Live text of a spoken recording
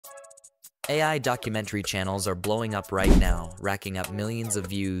AI documentary channels are blowing up right now, racking up millions of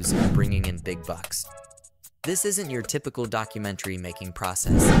views and bringing in big bucks. This isn't your typical documentary making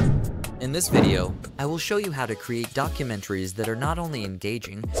process. In this video, I will show you how to create documentaries that are not only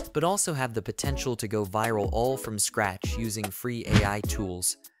engaging, but also have the potential to go viral all from scratch using free AI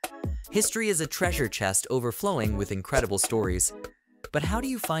tools. History is a treasure chest overflowing with incredible stories. But how do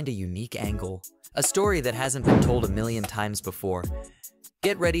you find a unique angle? A story that hasn't been told a million times before?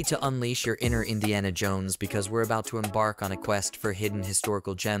 Get ready to unleash your inner Indiana Jones because we're about to embark on a quest for hidden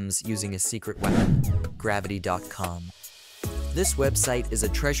historical gems using a secret weapon, Gravity.com. This website is a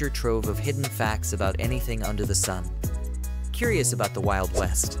treasure trove of hidden facts about anything under the sun. Curious about the Wild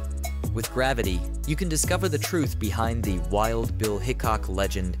West? With Gravity, you can discover the truth behind the Wild Bill Hickok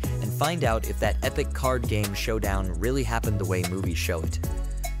legend and find out if that epic card game showdown really happened the way movies show it.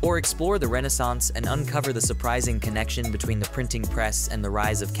 Or explore the Renaissance and uncover the surprising connection between the printing press and the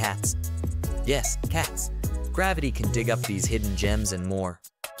rise of cats. Yes, cats. Gravity can dig up these hidden gems and more,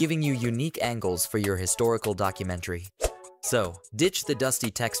 giving you unique angles for your historical documentary. So, ditch the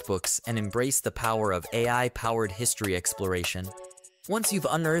dusty textbooks and embrace the power of AI-powered history exploration. Once you've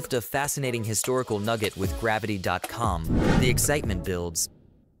unearthed a fascinating historical nugget with Gravity.com, the excitement builds.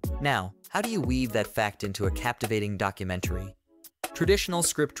 Now, how do you weave that fact into a captivating documentary? Traditional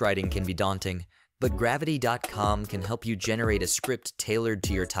script writing can be daunting, but Gravity.com can help you generate a script tailored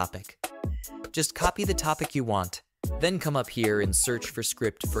to your topic. Just copy the topic you want, then come up here and search for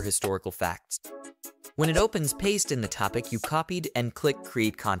script for historical facts. When it opens, paste in the topic you copied and click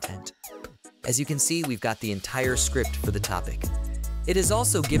Create Content. As you can see, we've got the entire script for the topic. It has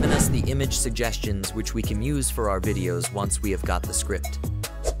also given us the image suggestions which we can use for our videos once we have got the script.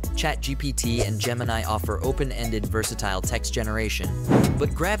 ChatGPT and Gemini offer open-ended, versatile text generation,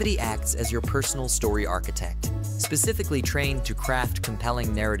 but Gravity acts as your personal story architect, specifically trained to craft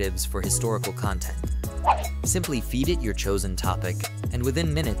compelling narratives for historical content. Simply feed it your chosen topic, and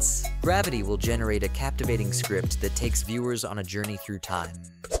within minutes, Gravity will generate a captivating script that takes viewers on a journey through time.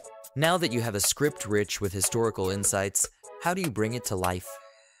 Now that you have a script rich with historical insights, how do you bring it to life?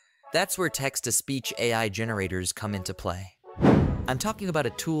 That's where text-to-speech AI generators come into play. I'm talking about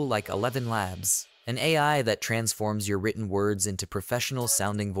a tool like 11 Labs, an AI that transforms your written words into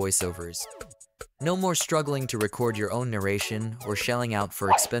professional-sounding voiceovers. No more struggling to record your own narration or shelling out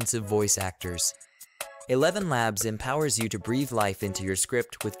for expensive voice actors. 11 Labs empowers you to breathe life into your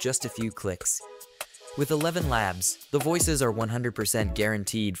script with just a few clicks. With 11 Labs, the voices are 100%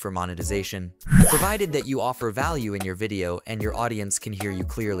 guaranteed for monetization, provided that you offer value in your video and your audience can hear you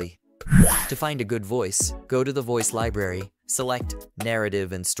clearly. To find a good voice, go to the voice library, select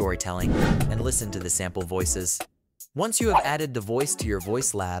narrative and storytelling, and listen to the sample voices. Once you have added the voice to your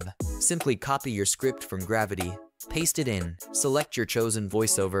voice lab, simply copy your script from Gravity, paste it in, select your chosen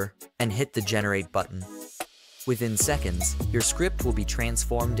voiceover, and hit the generate button. Within seconds, your script will be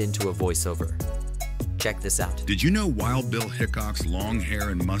transformed into a voiceover. Check this out. Did you know Wild Bill Hickok's long hair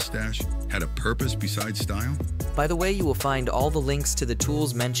and mustache had a purpose besides style? By the way, you will find all the links to the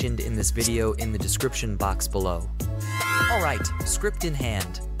tools mentioned in this video in the description box below. Alright, script in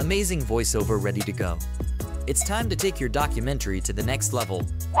hand, amazing voiceover ready to go. It's time to take your documentary to the next level.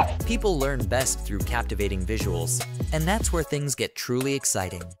 People learn best through captivating visuals, and that's where things get truly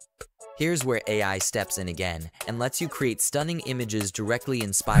exciting. Here's where AI steps in again and lets you create stunning images directly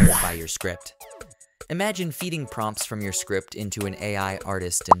inspired by your script. Imagine feeding prompts from your script into an AI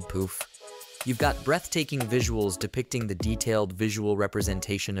artist and poof, you've got breathtaking visuals depicting the detailed visual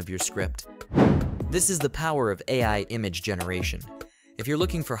representation of your script. This is the power of AI image generation. If you're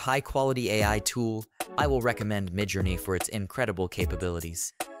looking for high-quality AI tool, I will recommend Midjourney for its incredible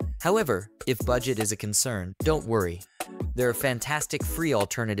capabilities. However, if budget is a concern, don't worry. There are fantastic free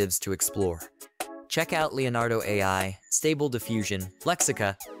alternatives to explore. Check out Leonardo AI, Stable Diffusion,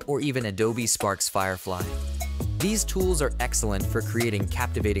 Lexica, or even Adobe Spark's Firefly. These tools are excellent for creating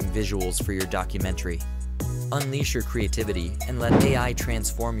captivating visuals for your documentary. Unleash your creativity and let AI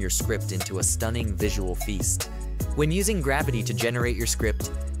transform your script into a stunning visual feast. When using Gravity to generate your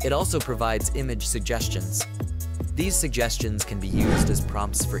script, it also provides image suggestions. These suggestions can be used as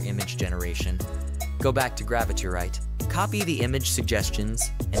prompts for image generation. Go back to Gravity, right? Copy the image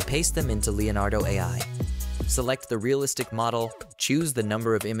suggestions and paste them into Leonardo AI. Select the realistic model, choose the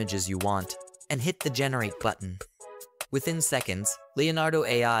number of images you want, and hit the generate button. Within seconds, Leonardo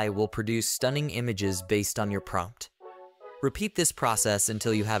AI will produce stunning images based on your prompt. Repeat this process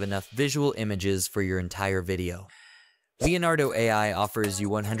until you have enough visual images for your entire video. Leonardo AI offers you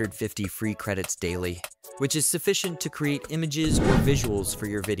 150 free credits daily, which is sufficient to create images or visuals for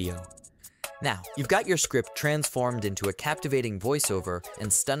your video. Now, you've got your script transformed into a captivating voiceover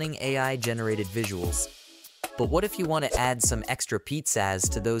and stunning AI-generated visuals. But what if you want to add some extra pizzazz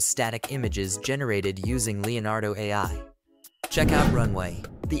to those static images generated using Leonardo AI? Check out Runway,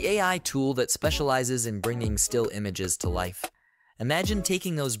 the AI tool that specializes in bringing still images to life. Imagine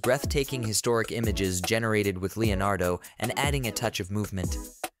taking those breathtaking historic images generated with Leonardo and adding a touch of movement.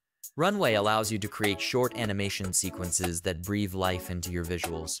 Runway allows you to create short animation sequences that breathe life into your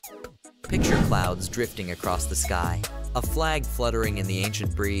visuals. Picture clouds drifting across the sky, a flag fluttering in the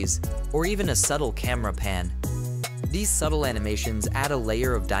ancient breeze, or even a subtle camera pan. These subtle animations add a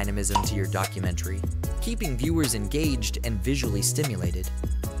layer of dynamism to your documentary, keeping viewers engaged and visually stimulated.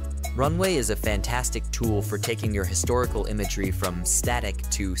 Runway is a fantastic tool for taking your historical imagery from static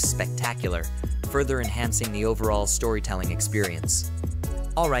to spectacular, further enhancing the overall storytelling experience.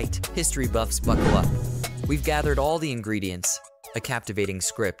 Alright, history buffs, buckle up. We've gathered all the ingredients: a captivating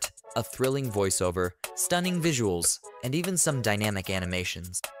script, a thrilling voiceover, stunning visuals, and even some dynamic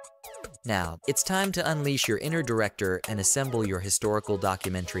animations. Now, it's time to unleash your inner director and assemble your historical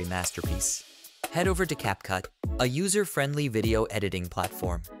documentary masterpiece. Head over to CapCut, a user-friendly video editing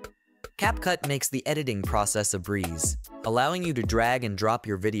platform. CapCut makes the editing process a breeze, allowing you to drag and drop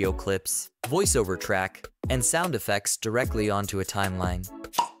your video clips, voiceover track, and sound effects directly onto a timeline.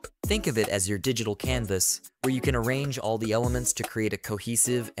 Think of it as your digital canvas, where you can arrange all the elements to create a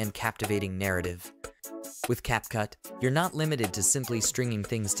cohesive and captivating narrative. With CapCut, you're not limited to simply stringing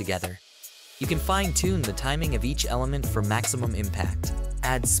things together. You can fine-tune the timing of each element for maximum impact,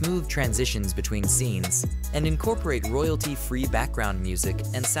 add smooth transitions between scenes, and incorporate royalty-free background music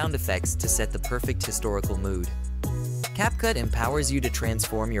and sound effects to set the perfect historical mood. CapCut empowers you to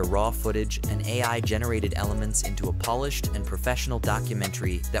transform your raw footage and AI-generated elements into a polished and professional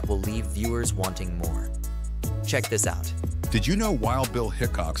documentary that will leave viewers wanting more. Check this out. Did you know Wild Bill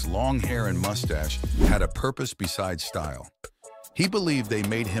Hickok's long hair and mustache had a purpose besides style? He believed they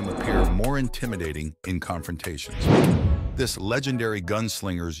made him appear more intimidating in confrontations. This legendary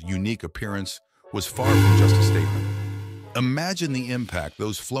gunslinger's unique appearance was far from just a statement. Imagine the impact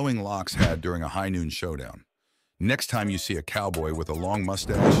those flowing locks had during a high noon showdown. Next time you see a cowboy with a long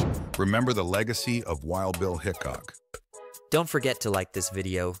mustache, remember the legacy of Wild Bill Hickok. Don't forget to like this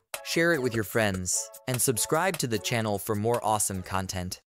video, share it with your friends, and subscribe to the channel for more awesome content.